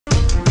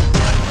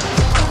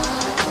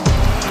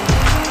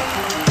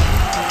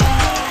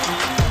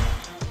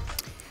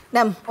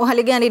Naam,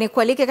 uhali gani ni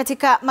kualike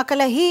katika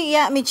makala hii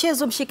ya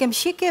michezo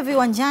Mshikemshike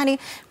Viwanjani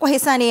kwa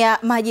hisani ya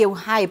Maji ya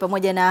Uhai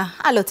pamoja na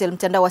Halotel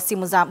mtandao wa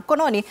simu za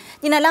mkononi.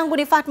 Jina langu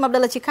ni Fatma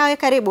Abdalla Chikawe,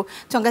 karibu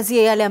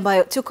tuangazie yale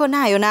ambayo tuko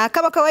nayo, na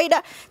kama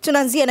kawaida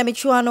tunaanzia na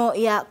michuano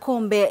ya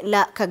kombe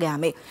la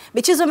Kagame.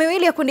 Michezo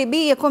miwili ya kundi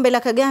B ya kombe la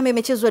Kagame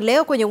imechezwa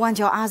leo kwenye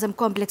uwanja wa Azam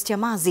Complex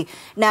Chamazi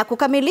na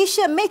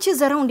kukamilisha mechi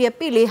za raundi ya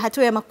pili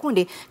hatua ya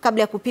makundi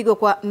kabla ya kupigwa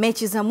kwa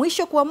mechi za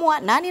mwisho kuamua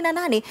nani na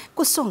nani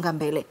kusonga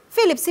mbele.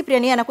 Philip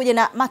Cyprian anakuja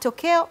na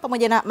matokeo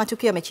pamoja na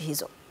matukio ya mechi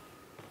hizo.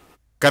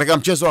 Katika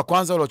mchezo wa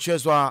kwanza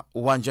uliochezwa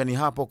uwanjani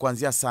hapo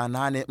kuanzia saa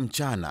 8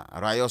 mchana,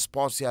 Rayon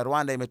Sports ya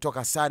Rwanda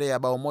imetoka sare ya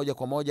bao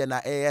 1-1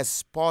 na AS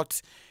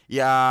Sports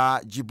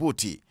ya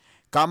Djibouti.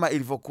 Kama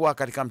ilivyokuwa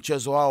katika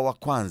mchezo wao wa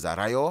kwanza,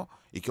 Rayon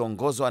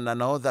ikiongozwa na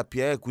nahodha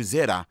Pierre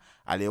Kwizera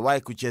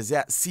aliyewahi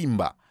kuchezea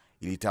Simba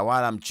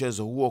ilitawala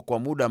mchezo huo kwa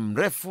muda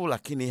mrefu,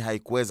 lakini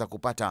haikuweza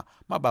kupata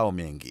mabao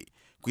mengi.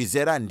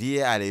 Kwizera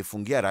ndiye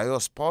aliyefungia Rayon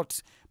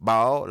Sports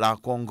bao la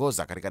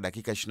kuongoza katika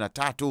dakika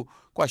 23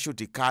 kwa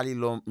shuti kali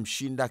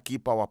lilomshinda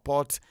kipa wa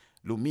Port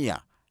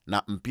Lumia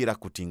na mpira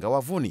kutinga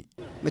wavuni.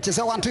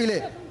 Mecheza wantu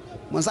ile.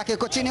 Mwanzake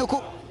yuko chini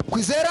huku.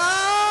 Kwizera!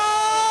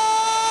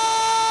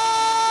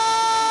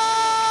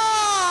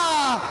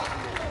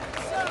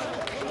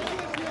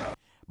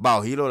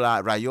 Bao hilo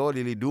la Rayon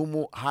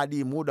lilidumu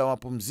hadi muda wa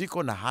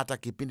mapumziko, na hata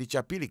kipindi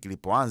cha pili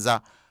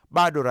kilipoanza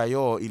bado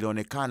Rayon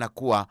ilionekana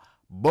kuwa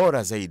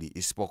bora zaidi,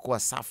 isipokuwa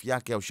safu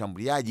yake ya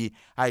ushambuliaji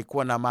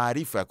haikuwa na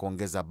maarifa ya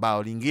kuongeza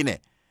bao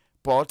lingine.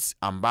 Ports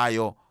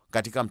ambayo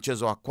katika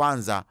mchezo wa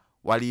kwanza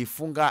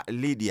waliifunga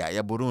Lydia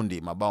ya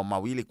Burundi mabao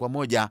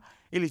 2-1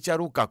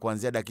 ilicharuka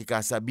kuanzia dakika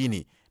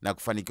 70 na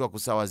kufanikiwa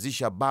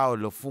kusawazisha bao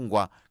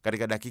lilofungwa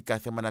katika dakika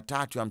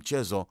 83 ya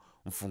mchezo,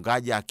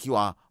 mfungaji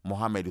akiwa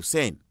Mohamed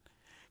Hussein.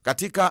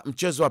 Katika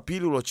mchezo wa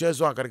pili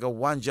uliochezwa katika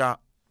uwanja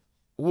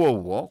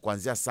huo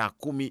kuanzia saa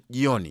 10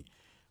 jioni,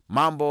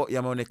 mambo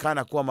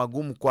yameonekana kuwa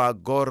magumu kwa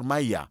Gor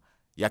Mahia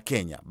ya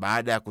Kenya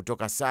baada ya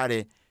kutoka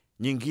sare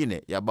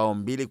nyingine ya bao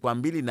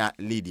 2-2 na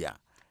Lydia.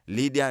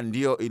 Lydia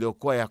ndiyo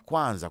iliyokuwa ya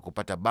kwanza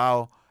kupata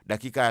bao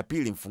dakika ya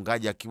pili,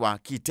 mfungaji akiwa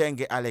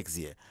Kitenge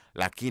Alexie,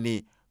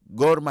 lakini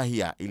Gor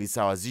Mahia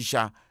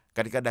ilisawazisha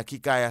katika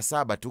dakika ya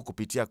 7 tu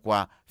kupitia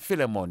kwa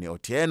Philemon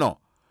Otieno.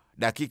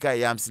 Dakika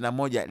ya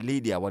 51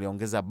 Lydia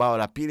waliongeza bao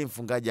la pili,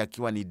 mfungaji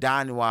akiwa ni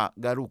Dan wa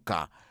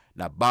Garuka,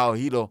 na bao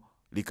hilo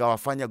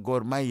likawafanya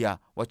Gor Mahia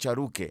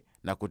wacharuke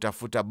na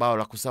kutafuta bao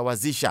la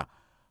kusawazisha.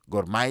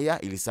 Gor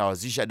Mahia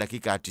ilisawazisha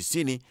dakika ya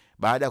 90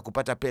 baada ya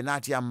kupata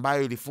penati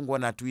ambayo ilifungwa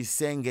na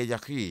Tuisenge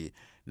Jaki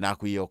na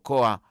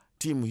kuiokoa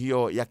timu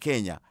hiyo ya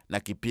Kenya na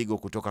kipigo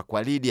kutoka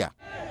kwa Lydia.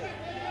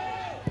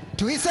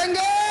 Tuisenge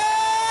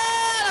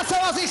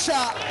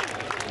anasawazisha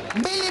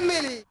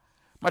 2-2.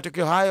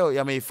 Matokeo hayo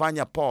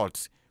yameifanya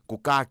Port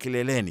kukaa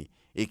kileleni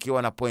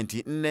ikiwa na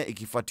pointi 4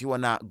 ikifuatiwa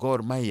na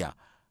Gor Mahia.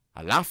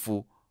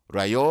 Halafu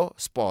Rayon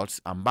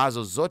Sports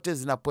ambazo zote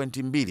zina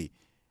pointi 2,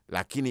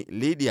 lakini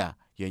Lydia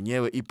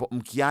yenyewe ipo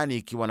mkiani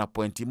ikiwa na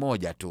pointi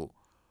 1 tu.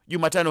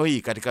 Jumatano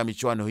hii katika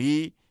michuano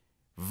hii,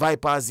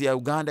 Vipers ya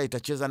Uganda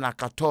itacheza na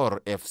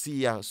Kator FC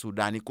ya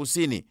Sudani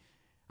Kusini.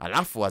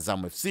 Halafu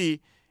Azam FC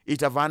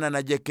itavana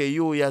na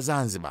JKU ya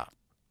Zanzibar,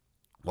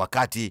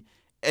 wakati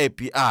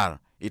APR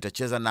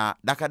itacheza na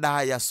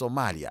Dakada ya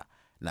Somalia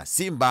na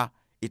Simba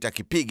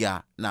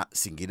itakipiga na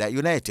Singida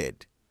United.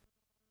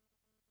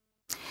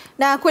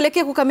 Na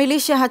kuelekea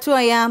kukamilisha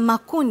hatua ya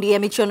makundi ya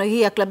michuano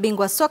hii ya klabu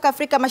bingwa soka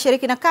Afrika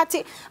Mashariki na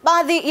Kati,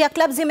 baadhi ya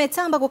klabu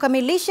zimetamba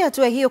kukamilisha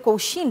hatua hiyo kwa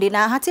ushindi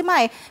na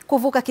hatimaye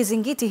kuvuka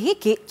kizingiti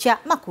hiki cha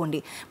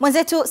makundi.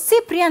 Mwenzetu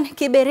Cyprian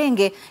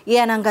Kiberenge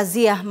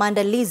anaangazia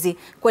maandalizi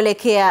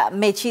kuelekea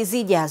mechi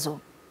zijazo.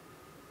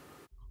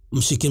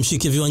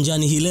 Mshikemshike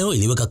Viwanjani hii leo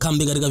iliweka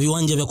kambi katika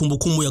viwanja vya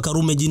kumbukumbu ya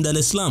Karume jijini Dar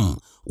es Salaam,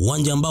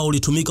 uwanja ambao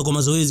ulitumika kwa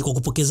mazoezi kwa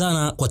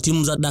kupokezana kwa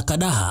timu za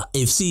Dakada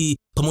FC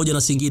pamoja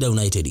na Singida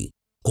United.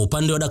 Kwa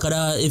upande wa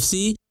Dakada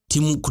FC,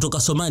 timu kutoka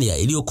Somalia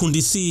iliyo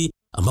kundi C,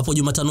 ambapo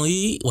Jumatano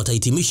hii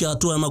watahitimisha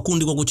hatua ya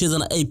makundi kwa kucheza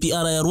na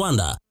APR ya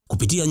Rwanda.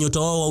 Kupitia nyota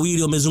wao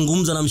wawili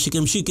wamezungumza na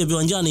Mshikemshike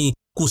Viwanjani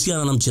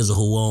kuhusiana na mchezo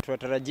huo.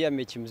 Tunatarajia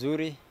mechi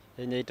mzuri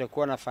yenye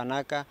itakuwa na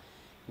fanaka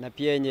na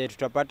pia yenye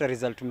tutapata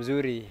result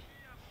mzuri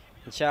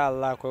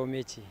inshallah kwa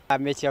mechi.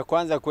 Mechi ya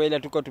kwanza kweli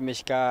tuko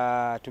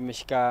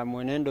tumeshika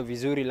mwenendo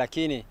vizuri,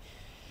 lakini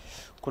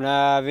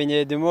kuna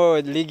venye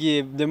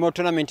demo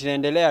tournament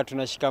inaendelea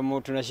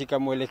tunashika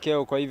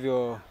mwelekeo, kwa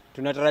hivyo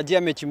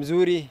tunatarajia mechi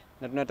mzuri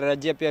na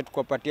tunatarajia pia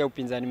tukupatia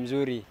upinzani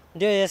mzuri.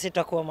 Ndio, yes,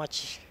 itakuwa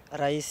mechi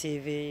rahisi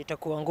hivi,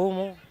 itakuwa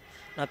ngumu,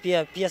 na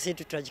pia sisi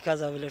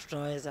tutajikaza vile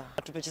tunaweza.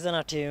 Tumecheza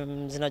na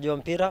timu zinajua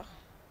mpira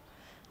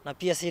na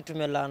pia sisi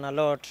tumelearn a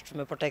lot,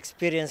 tumepata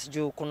experience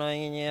juu kuna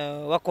wenye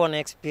wako na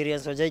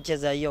experience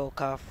wajaicheza hiyo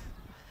CAF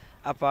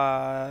hapa,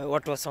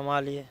 watu wa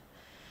Somalia.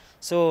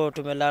 So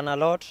tumelearn a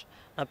lot,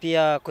 na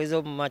pia kwa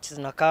hizo matches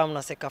na kam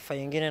na Cecafa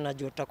nyingine na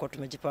juu tutakuwa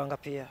tumejipanga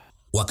pia.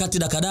 Wakati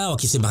Dakada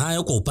wakisema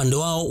hayo, kwa upande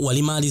wao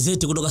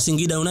walimalizeti kutoka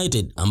Singida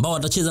United ambao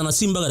watacheza na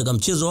Simba katika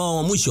mchezo wao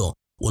wa mwisho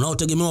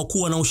unaotegemewa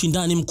kuwa na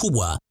ushindani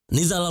mkubwa.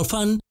 Nizal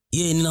Alfan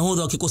Yeye ni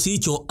nahodha wa kikosi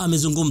hicho,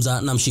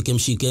 amezungumza na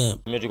Mshikemshike.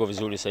 Tuko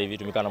vizuri sasa hivi,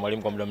 tumekaa na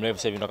mwalimu kwa muda mrefu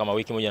sasa hivi, ndo kama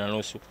wiki moja na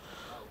nusu.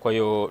 Kwa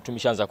hiyo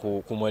tumeshaanza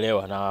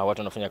kumuelewa na watu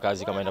wanafanya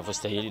kazi kama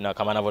inavyostahili na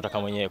kama anavyotaka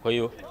mwenyewe. Kwa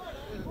hiyo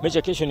mechi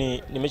ya kesho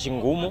ni mechi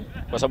ngumu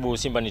kwa sababu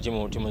Simba ni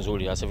timu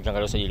nzuri. Hasa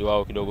ukiangalia usajili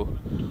wao kidogo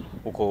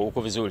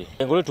uko vizuri.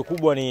 Lengo letu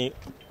kubwa ni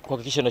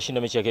kuhakikisha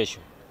tunashinda mechi ya kesho.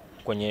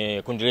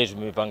 Kwenye kundi letu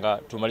tumepanga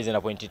tumalize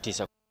na pointi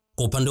 9.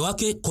 Kwa upande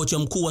wake, kocha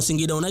mkuu wa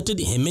Singida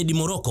United Hemedi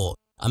Moroko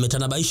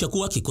ametanabaisha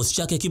kuwa kikosi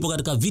chake kipo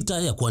katika vita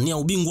ya kuwania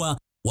ubingwa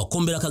wa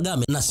kombe la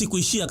Kagame na si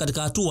kuishia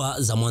katika hatua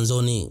za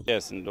mwanzoni.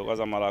 Yes, ndio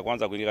kwanza mara ya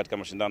kwanza kuingia katika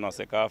mashindano ya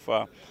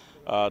Cecafa.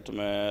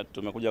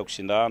 Tumekuja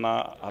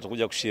kushindana,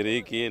 hatukuja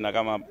kushiriki, na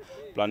kama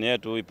plani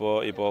yetu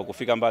ipo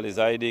kufika mbali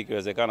zaidi,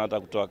 ikiwezekana hata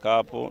kutoa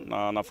kapu,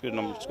 na nafikiri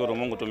tunamshukuru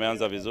Mungu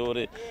tumeanza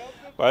vizuri.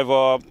 Kwa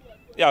hivyo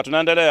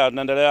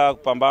tunaendelea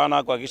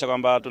kupambana kuhakikisha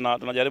kwamba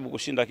tunajaribu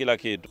kushinda kila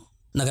kitu.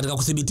 Na katika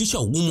kuthibitisha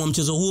ugumu wa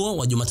mchezo huo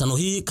wa Jumatano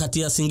hii kati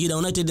ya Singida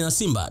United na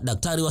Simba,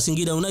 daktari wa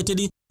Singida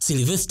United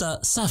Sylvester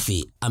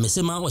Safi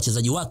amesema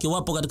wachezaji wake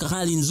wapo katika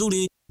hali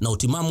nzuri na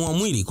utimamu wa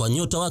mwili kwa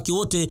nyota wake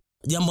wote,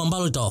 jambo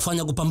ambalo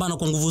litawafanya kupambana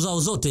kwa nguvu zao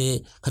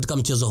zote katika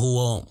mchezo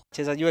huo.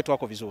 Wachezaji wetu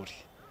wako vizuri,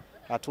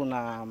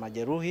 hatuna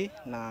majeruhi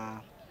na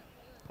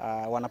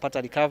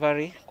wanapata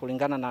recovery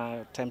kulingana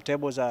na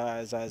timetable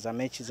za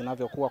mechi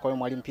zinavyokuwa. Kwa hiyo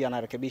mwalimu pia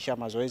anarekebisha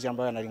mazoezi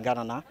ambayo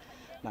yanalingana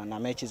na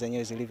mechi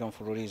zenyewe zilivyo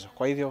mfululizo.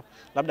 Kwa hivyo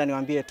labda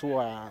niwaambie tu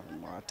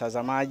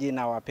watazamaji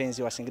na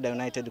wapenzi wa Singida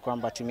United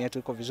kwamba timu yetu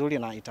iko vizuri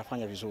na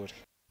itafanya vizuri.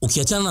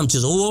 Ukiachana na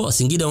mchezo huo wa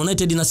Singida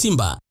United na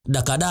Simba,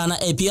 Dakada na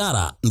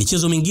APR,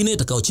 michezo mingine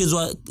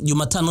itakayochezwa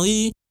Jumatano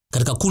hii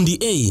katika kundi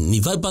A ni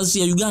Vipers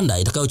ya Uganda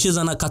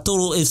itakayocheza na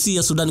Katoro FC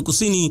ya Sudan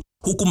Kusini,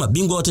 huku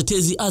mabingwa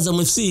watetezi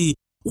Azam FC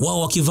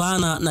wao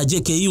wakivaana na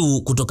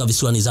JKU kutoka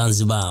visiwani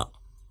Zanzibar.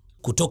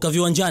 Kutoka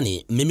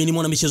viwanjani, mimi ni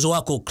mwanamichezo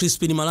wako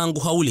Crispin Malangu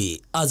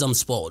Hauli, Azam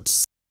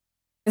Sports.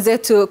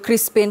 Zetu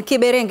Crispin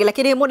Kiberenge.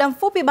 Lakini muda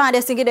mfupi baada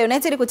ya Singida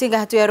United kutinga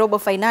hatua ya robo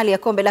fainali ya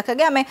kombe la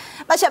Kagame,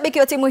 mashabiki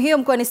wa timu hiyo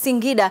mkoani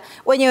Singida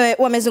wenyewe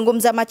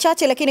wamezungumza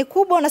machache, lakini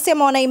kubwa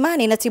wanasema wana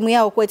imani na timu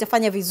yao kuwa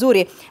itafanya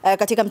vizuri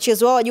katika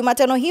mchezo wao wa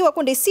Jumatano hii wa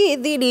kundi C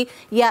dhidi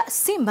ya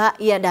Simba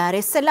ya Dar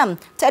es Salaam.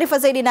 Taarifa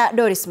zaidi na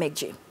Doris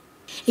Megji.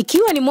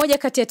 Ikiwa ni moja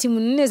kati ya timu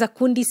 4 za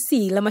kundi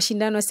C la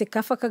mashindano ya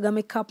Cecafa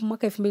Kagame Cup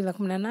mwaka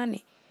 2018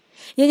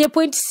 yenye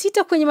pointi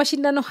 6 kwenye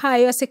mashindano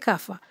hayo ya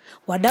Cecafa,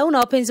 wadau na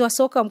wapenzi wa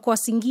soka mkoa wa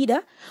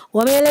Singida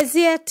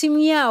wameelezea timu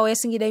yao ya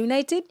Singida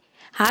United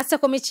hasa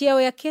kwa mechi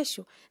yao ya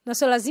kesho na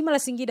swala zima la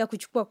Singida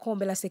kuchukua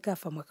kombe la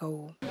Cecafa mwaka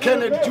huu.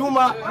 Kenneth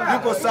Juma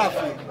yuko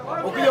safi.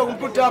 Ukija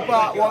kumkuta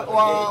hapa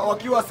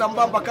wakiwa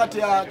sambamba kati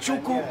ya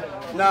Chuku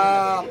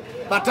na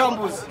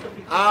Batambuzi,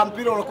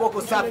 mpira unakuwa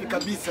uko safi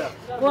kabisa.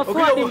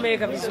 Wafuadi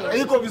mmeweka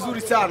vizuri. Iko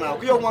vizuri sana.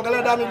 Ukija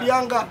kumwangalia Dani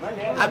Bianga,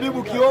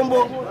 Habibu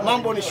Kiombo,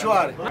 mambo ni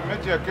shwari.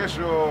 Mechi ya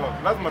kesho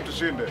lazima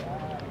tushinde.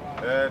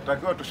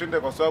 Takiwa tushinde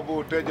kwa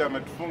sababu Teja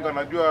ametufunga.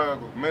 Najua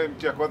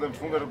mechi ya kwanza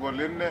mfunga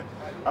goli 4,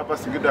 hapa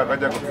Singida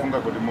akaja kutufunga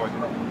goli 1.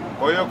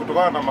 Kwa hiyo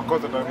kutokana na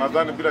makosa,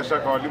 nadhani bila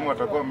shaka walimu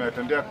watakuwa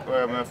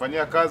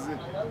wamefanyia kazi,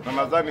 na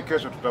nadhani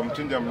kesho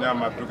tutamchinja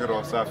mnyama atuke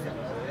roho safi.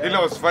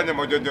 Ila usifanye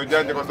majonjo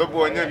janja kwa sababu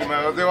wenyewe ni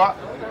mawazewa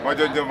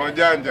majonjo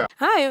majanja.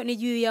 Hayo ni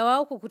juu ya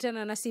wao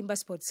kukutana na Simba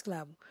Sports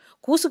Club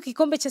kuhusu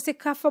kikombe cha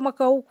Cecafa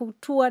mwaka huu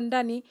kutua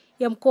ndani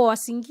ya mkoa wa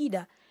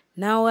Singida,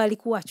 nao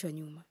alikuachwa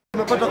nyuma.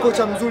 Tumepata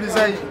kocha mzuri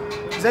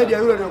zaidi ya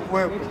yule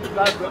aliyokuwepo.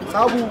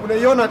 Sababu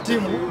unaiona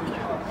timu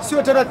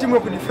sio tena timu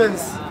ya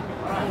kudefense.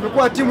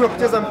 Imekuwa timu ya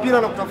kucheza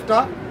mpira na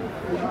kutafuta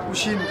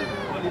ushindi.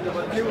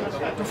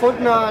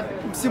 Tofauti na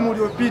msimu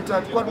uliopita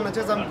tulikuwa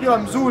tunacheza mpira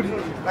mzuri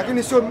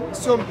lakini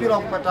sio mpira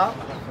wa kupata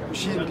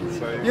ushindi.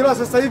 Ila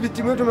sasa hivi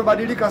timu yetu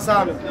imebadilika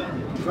sana.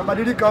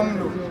 Imebadilika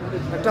mno.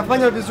 Na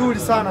tutafanya vizuri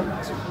sana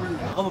siku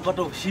hii. Kama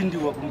pata ushindi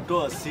wa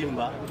kumtoa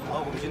Simba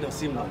au kumshinda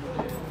Simba,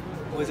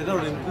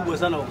 uwezekano ni mkubwa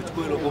sana wa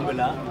kuchukua ile kombe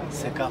la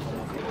Cecafa.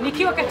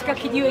 Nikiwa katika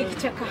kijiwe hiki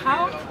cha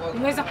kahawa,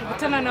 nimeweza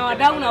kukutana na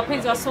wadau na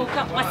wapenzi wa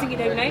soka wa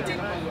Singida United.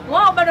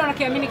 Wao bado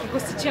wanakiamini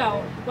kikosi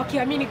chao,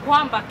 wakiamini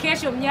kwamba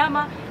kesho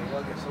mnyama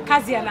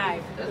kazi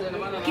anayo.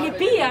 Lakini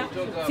pia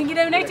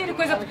Singida United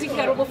kuweza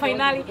kutinga robo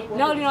finali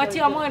nao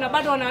linawatia moyo na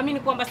bado wanaamini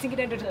kwamba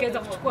Singida ndio itakayeweza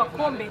kuchukua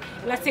kombe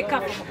la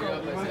Cecafa mwaka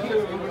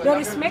huu.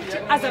 Doris Megji,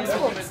 Azam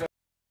Sports.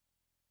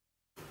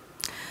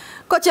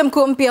 Kocha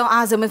mkuu mpya wa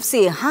Azam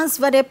FC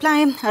Hans van der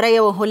Plein,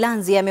 raia wa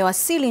Uholanzi,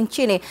 amewasili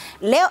nchini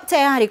leo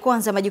tayari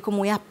kuanza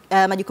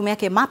majukumu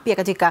yake mapya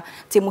katika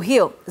timu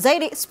hiyo.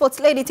 Zaidi, Sports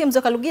Lady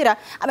Timzo Kalugira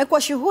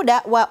amekuwa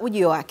shuhuda wa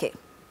ujio wake.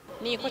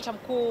 Ni kocha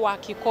mkuu wa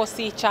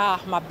kikosi cha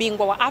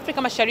mabingwa wa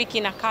Afrika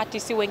Mashariki na Kati,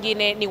 si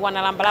wengine ni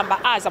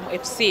wanalambalamba Azam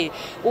FC.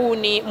 Huu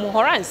ni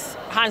Mholanzi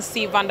Hans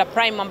van der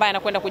Plein ambaye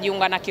anakwenda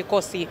kujiunga na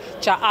kikosi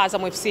cha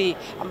Azam FC,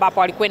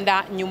 ambapo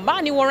alikwenda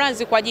nyumbani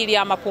Uholanzi kwa ajili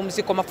ya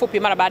mapumziko mafupi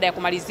mara baada ya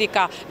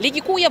kumalizika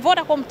ligi kuu ya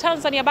Vodacom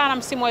Tanzania bara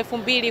msimu wa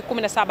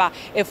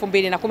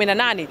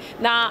 2017-2018.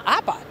 Na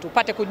hapa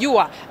tupate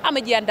kujua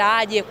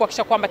amejiandaaje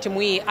kuhakikisha kwamba timu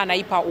hii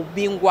anaipa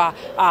ubingwa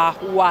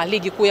wa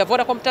ligi kuu ya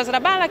Vodacom Tanzania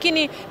bara,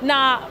 lakini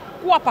na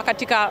kuwapa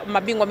katika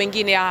mabingwa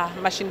mengine ya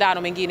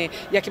mashindano mengine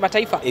ya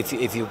kimataifa.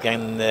 If you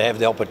can have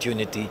the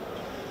opportunity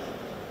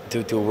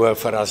to work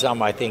for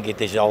Azam, I think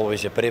it is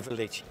always a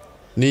privilege.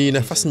 Ni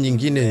nafasi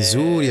nyingine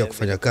nzuri ya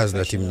kufanya kazi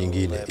na timu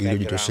nyingine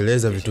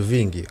iliyojitosheleza vitu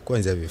vingi,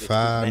 kuanzia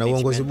vifaa na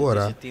uongozi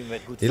bora.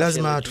 Ni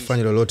lazima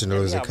tufanye lolote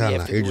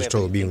linalowezekana ili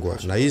tutoe ubingwa,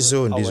 na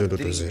hizo ndizo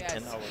ndoto zetu.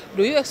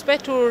 Do you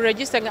expect to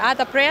register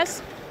other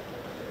players?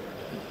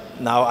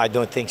 Now I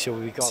don't think so.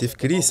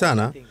 Sifikiri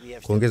sana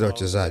kuongeza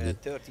wachezaji,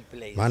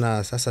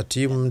 maana sasa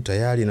timu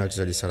tayari ina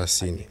wachezaji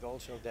 30.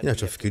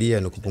 Ninachofikiria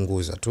ni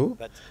kupunguza tu,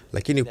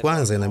 lakini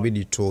kwanza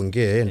inabidi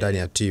tuongee ndani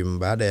ya timu.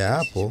 Baada ya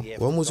hapo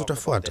uamuzi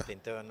utafuata.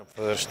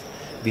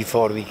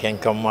 Before we can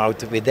come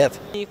out with that.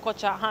 Ni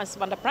kocha Hans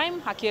van der Prime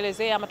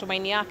akielezea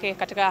matumaini yake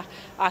katika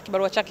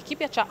kibarua chake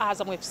kipya cha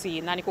Azam FC,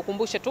 na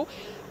nikukumbushe tu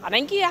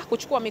anaingia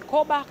kuchukua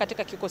mikoba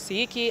katika kikosi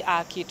hiki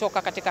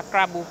akitoka katika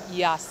klabu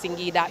ya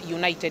Singida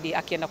United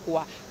akienda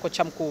kuwa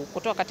kocha mkuu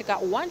kutoka katika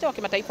uwanja wa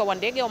kimataifa wa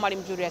ndege wa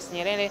Mwalimu Julius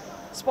Nyerere.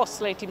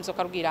 Sports Late Team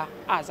Karugira,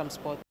 Azam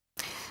Sport.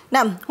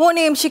 Naam, huu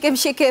ni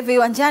Mshikemshike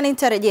Viwanjani,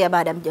 nitarejea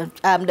baada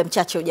ya muda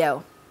mchache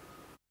ujao.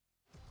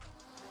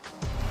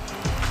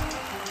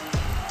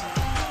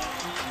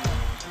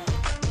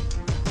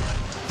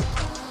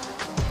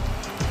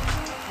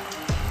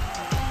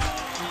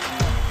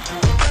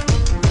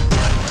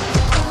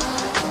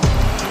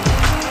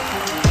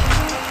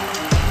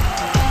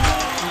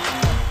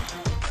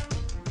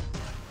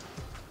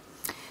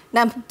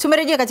 Na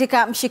tumerejea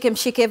katika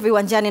Mshikemshike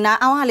Viwanjani,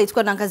 na awali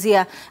tulikuwa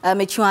tunaangazia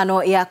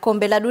michuano ya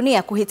kombe la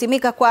dunia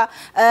kuhitimika kwa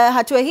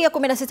hatua hii ya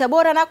 16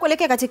 bora na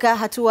kuelekea katika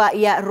hatua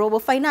ya robo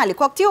fainali.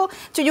 Kwa wakati huu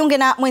tujiunge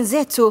na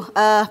mwenzetu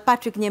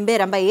Patrick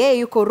Nyembera ambaye yeye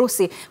yuko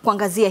Urusi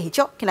kuangazia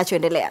hicho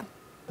kinachoendelea.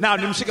 Na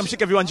ni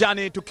Mshikemshike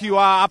Viwanjani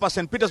tukiwa hapa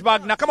St.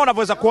 Petersburg, na kama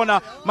unavyoweza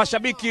kuona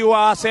mashabiki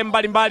wa sehemu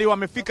mbalimbali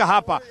wamefika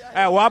hapa.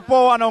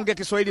 Wapo wanaongea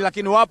Kiswahili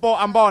lakini wapo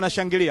ambao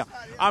wanashangilia.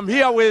 I'm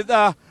here with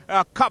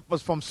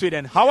couples from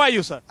Sweden. How are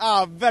you, sir?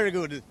 Very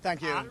good,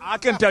 thank you. I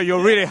can tell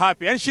you're really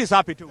happy, and she's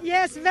happy too.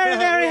 Yes,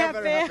 very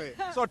happy.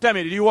 So tell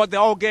me, did you watch the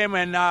whole game,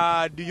 and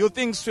do you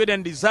think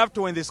Sweden deserved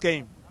to win this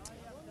game?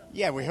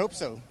 Yeah, we hope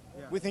so.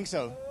 Yeah. We think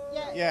so.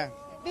 Yeah.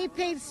 They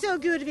played so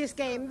good this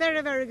game,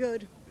 very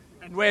good.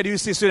 And where do you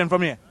see Sweden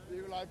from here?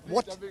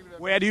 What?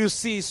 Where do you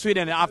see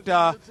Sweden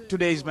after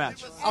today's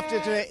match? After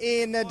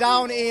today,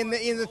 down in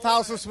the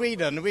south of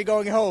Sweden. We're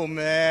going home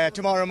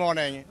tomorrow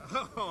morning.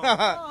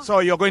 So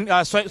you're going?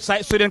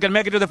 Sweden can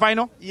make it to the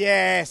final?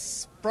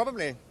 Yes,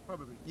 probably.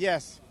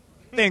 Yes.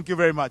 Thank you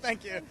very much.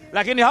 Thank you.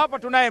 Lakini hapa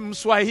tunaye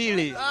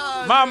Mswahili.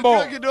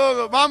 Mambo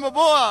kidogo, mambo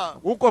poa.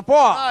 Uko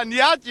poa?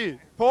 Niachi.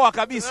 Poa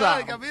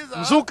kabisa.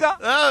 Mzuka?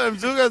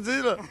 Mzuka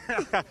zero.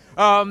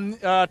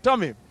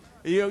 Tommy,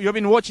 you've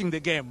been watching the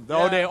game.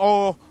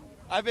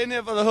 I've been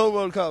here for the whole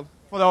World Cup.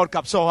 For the World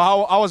Cup. So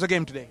how was the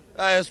game today?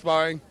 It was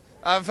boring.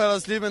 I fell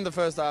asleep in the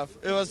first half.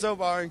 It was so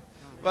boring.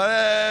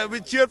 But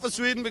we cheered for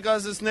Sweden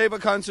because it's neighbor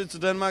country to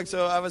Denmark,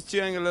 so I was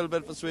cheering a little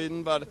bit for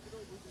Sweden. But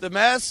the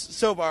match,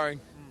 so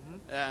boring.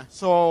 Yeah.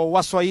 So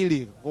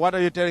Waswahili, what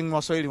are you telling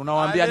Waswahili?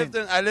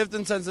 I lived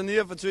in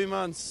Tanzania for 3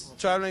 months,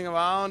 traveling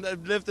around. I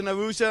lived in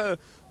Arusha.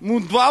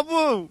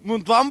 Mundwambu.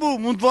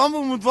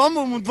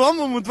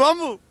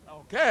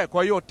 Okay,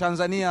 kwa hiyo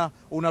Tanzania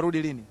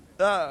unarudi lini?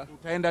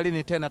 Utaenda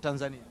lini tena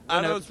Tanzania?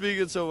 I don't speak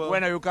it so well.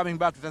 When are you coming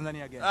back to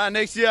Tanzania again?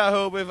 Next year, I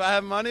hope. If I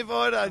have money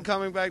for it, I'm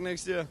coming back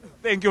next year.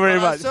 Thank you very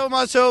much. I have so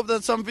much hope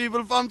that some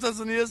people from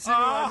Tanzania see me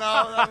right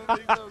now. That would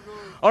be so good.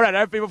 All right, I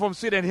have people from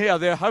Sweden here.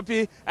 They're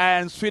happy,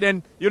 and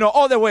Sweden,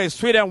 all the way,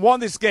 Sweden won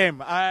this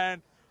game.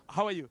 And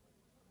how are you?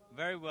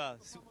 Very well.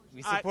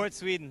 We support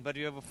Sweden, but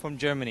you're from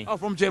Germany. Oh,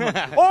 from Germany.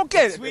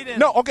 Okay. Sweden.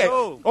 No, okay.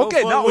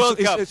 Okay, now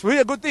it's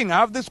really a good thing. I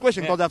have this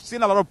question because I've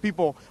seen a lot of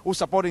people who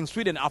supporting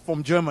Sweden are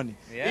from Germany.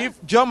 Yeah.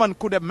 If German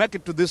could have made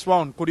it to this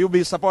round, could you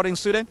be supporting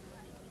Sweden?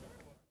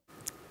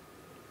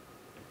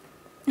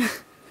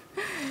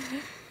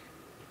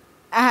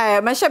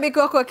 Mashabiki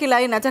wako wa kila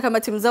aina hata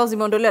kama timu zao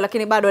zimeondolewa,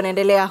 lakini bado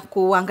wanaendelea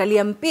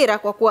kuangalia mpira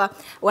kwa kuwa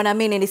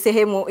wanaamini ni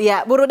sehemu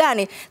ya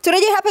burudani.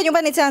 Turejee hapa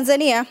nyumbani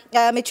Tanzania.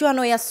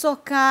 Michuano ya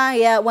soka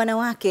ya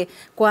wanawake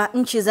kwa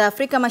nchi za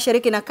Afrika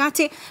Mashariki na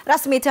Kati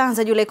rasmi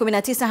itaanza Julai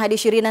 19 hadi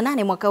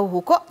 28 mwaka huu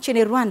huko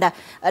nchini Rwanda,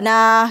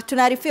 na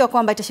tunaarifiwa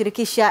kwamba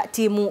itashirikisha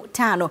timu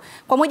 5.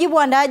 Kwa mujibu wa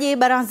waandaaji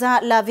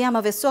Baraza la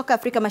Vyama vya Soka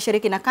Afrika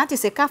Mashariki na Kati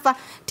Cecafa,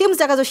 timu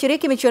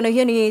zitakazoshiriki michuano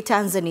hiyo ni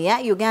Tanzania,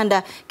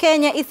 Uganda,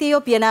 Kenya,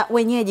 Ethiopia na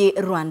wenyeji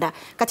Rwanda.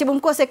 Katibu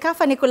mkuu wa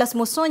Cecafa Nicholas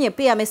Musonye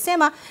pia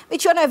amesema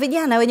michuano ya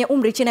vijana wenye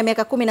umri chini ya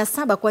miaka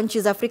 17 kwa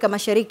nchi za Afrika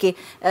Mashariki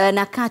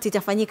na Kati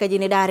itafanyika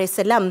jijini Dar es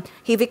Salaam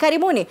hivi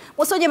karibuni.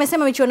 Musonye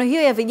amesema michuano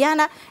hiyo ya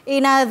vijana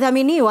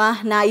inadhaminiwa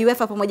na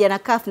UEFA pamoja na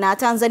CAF, na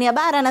Tanzania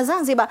bara na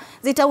Zanzibar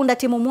zitaunda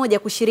timu moja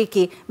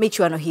kushiriki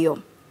michuano hiyo.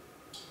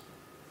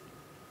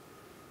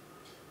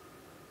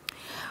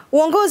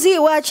 Uongozi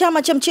wa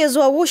chama cha mchezo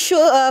wa wushu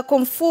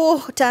kung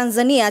fu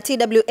Tanzania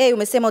TWA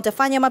umesema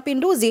utafanya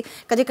mapinduzi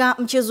katika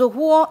mchezo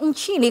huo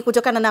nchini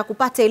kutokana na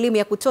kupata elimu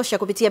ya kutosha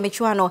kupitia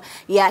michuano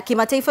ya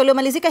kimataifa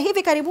iliyomalizika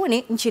hivi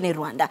karibuni nchini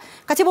Rwanda.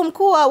 Katibu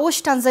mkuu wa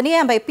wushu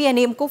Tanzania ambaye pia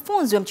ni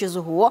mkufunzi wa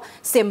mchezo huo,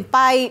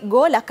 Senpai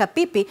Gola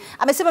Kapipi,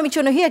 amesema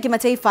michuano hii ya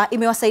kimataifa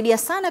imewasaidia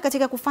sana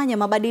katika kufanya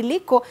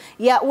mabadiliko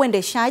ya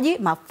uendeshaji,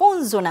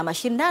 mafunzo na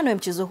mashindano ya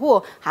mchezo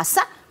huo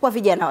hasa kwa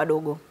vijana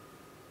wadogo.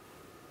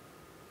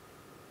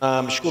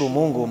 Mshukuru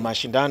Mungu,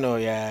 mashindano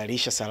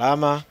yaliisha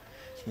salama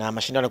na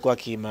mashindano kwa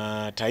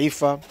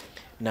kimataifa,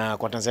 na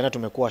kwa Tanzania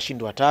tumekuwa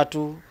washindi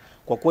watatu.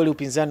 Kwa kweli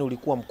upinzani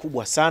ulikuwa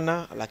mkubwa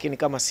sana, lakini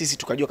kama sisi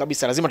tukajua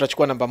kabisa lazima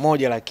tutachukua namba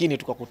 1, lakini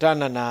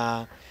tukakutana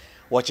na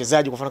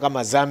wachezaji kwa mfano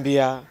kama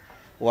Zambia,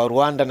 wa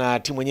Rwanda na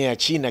timu yenyewe ya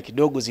China,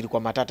 kidogo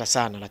zilikuwa matata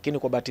sana, lakini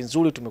kwa bahati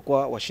nzuri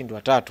tumekuwa washindi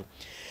watatu.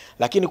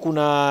 Lakini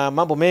kuna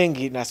mambo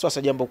mengi na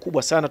sasa jambo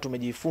kubwa sana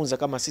tumejifunza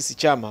kama sisi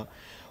chama,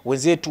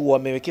 wenzetu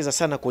wamewekeza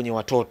sana kwenye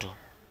watoto.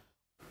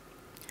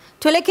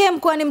 Tuelekee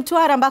mkoani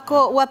Mtwara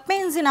ambako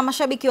wapenzi na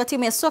mashabiki wa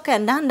timu ya soka ya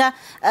Ndanda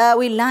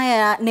wilaya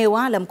ya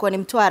Newala mkoani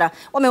Mtwara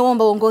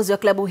wameomba uongozi wa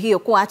klabu hiyo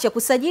kuacha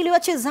kusajili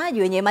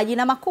wachezaji wenye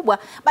majina makubwa,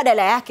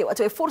 badala yake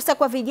watoe fursa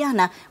kwa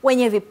vijana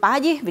wenye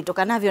vipaji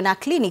vitokanavyo na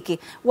kliniki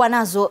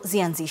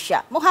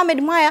wanazozianzisha.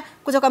 Mohamed Mwaya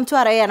kutoka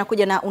Mtwara, yeye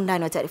anakuja na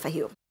undani wa taarifa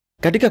hiyo.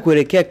 Katika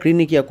kuelekea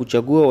kliniki ya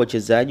kuchagua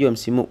wachezaji wa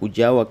msimu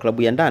ujao wa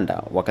klabu ya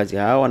Ndanda, wakazi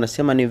hao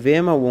wanasema ni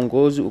vyema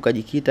uongozi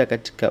ukajikita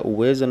katika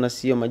uwezo na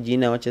sio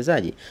majina ya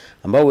wachezaji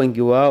ambao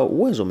wengi wao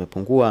uwezo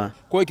umepungua.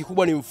 Kwa hiyo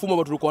kikubwa ni mfumo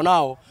ambao tulikuwa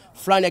nao,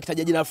 fulani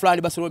akitaja jina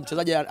fulani basi yule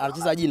mchezaji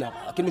anacheza jina,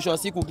 lakini mwisho wa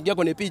siku ukiingia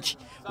kwenye pitch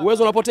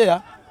uwezo unapotea.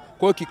 Kwa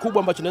hiyo kikubwa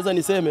ambacho naweza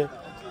niseme,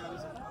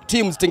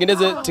 timu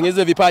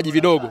zitengeneze vipaji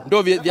vidogo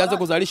ndio vianze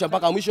kuzalisha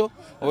mpaka mwisho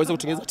waweze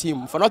kutengeneza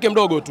timu. Mfano wake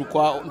mdogo tu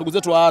kwa ndugu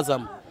zetu wa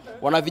Azam,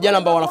 wana vijana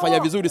ambao wanafanya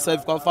vizuri sasa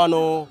hivi. Kwa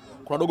mfano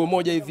kuna dogo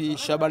moja hivi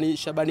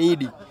Shabani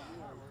Idi,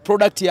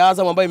 product ya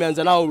Azam ambayo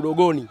imeanza nao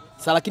udogoni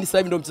sasa, lakini sasa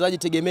hivi ndio mchezaji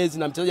tegemezi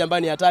na mchezaji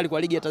ambaye ni hatari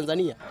kwa ligi ya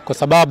Tanzania, kwa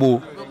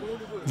sababu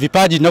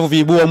vipaji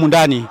vinavyoviibua humu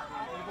ndani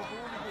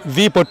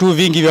vipo tu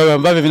vingi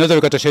ambavyo vinaweza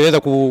vikatosheleza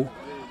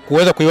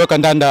kuweza kuiweka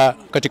Ndanda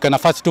katika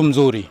nafasi tu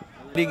mzuri.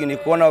 Ligi ni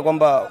kuona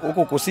kwamba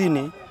huku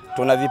kusini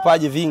tuna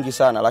vipaji vingi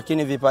sana,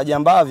 lakini vipaji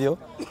ambavyo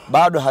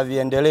bado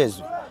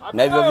haviendelezwi,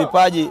 na hivyo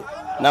vipaji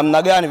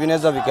namna gani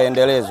vinaweza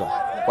vikaendelezwa.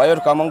 Kwa hiyo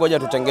tukamongoja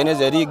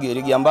tutengeneze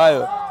ligi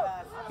ambayo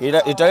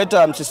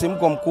italeta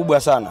msisimko mkubwa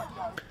sana.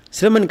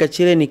 Salaam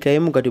Kachile ni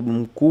kaimu katibu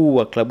mkuu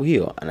wa klabu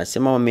hiyo,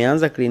 anasema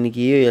wameanza kliniki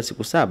hiyo ya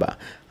siku 7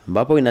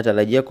 ambapo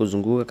inatarajia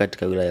kuzunguka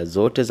katika wilaya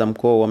zote za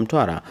mkoa wa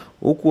Mtwara,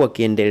 huku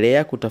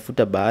wakiendelea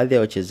kutafuta baadhi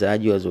ya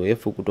wachezaji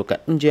wazoefu kutoka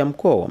nje ya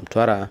mkoa wa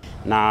Mtwara.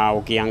 Na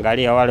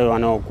ukiangalia wale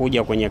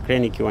wanaokuja kwenye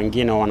kliniki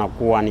wengine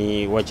wanakuwa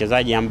ni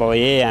wachezaji ambao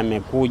yeye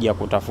amekuja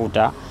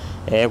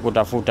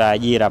kutafuta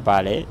ajira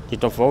pale, ni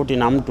tofauti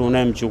na mtu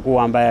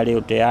unayemchukua ambaye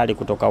aliyo tayari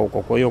kutoka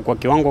huko. Kwa hiyo kwa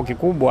kiwango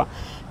kikubwa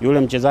yule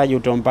mchezaji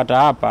utampata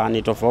hapa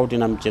ni tofauti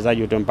na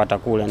mchezaji utampata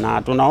kule,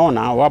 na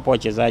tunaona wapo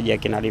wachezaji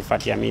akina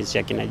Rifat Hamisi,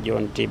 akina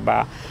John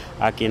Tiba,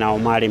 akina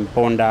Omari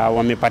Mponda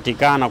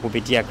wamepatikana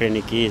kupitia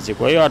kliniki hizi.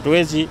 Kwa hiyo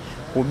hatuwezi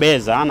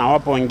kubeza, na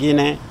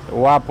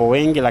wapo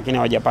wengi lakini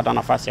hawajapata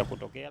nafasi ya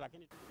kutokea.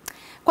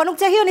 Kwa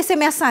nukta hiyo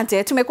niseme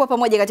asante. Tumekuwa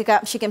pamoja katika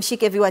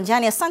Mshikemshike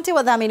Viwanjani. Asante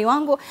wadhamini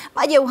wangu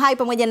Maji ya Uhai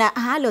pamoja na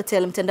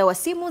Halotel, mtandao wa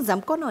simu za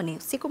mkononi.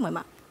 Usiku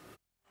mwema.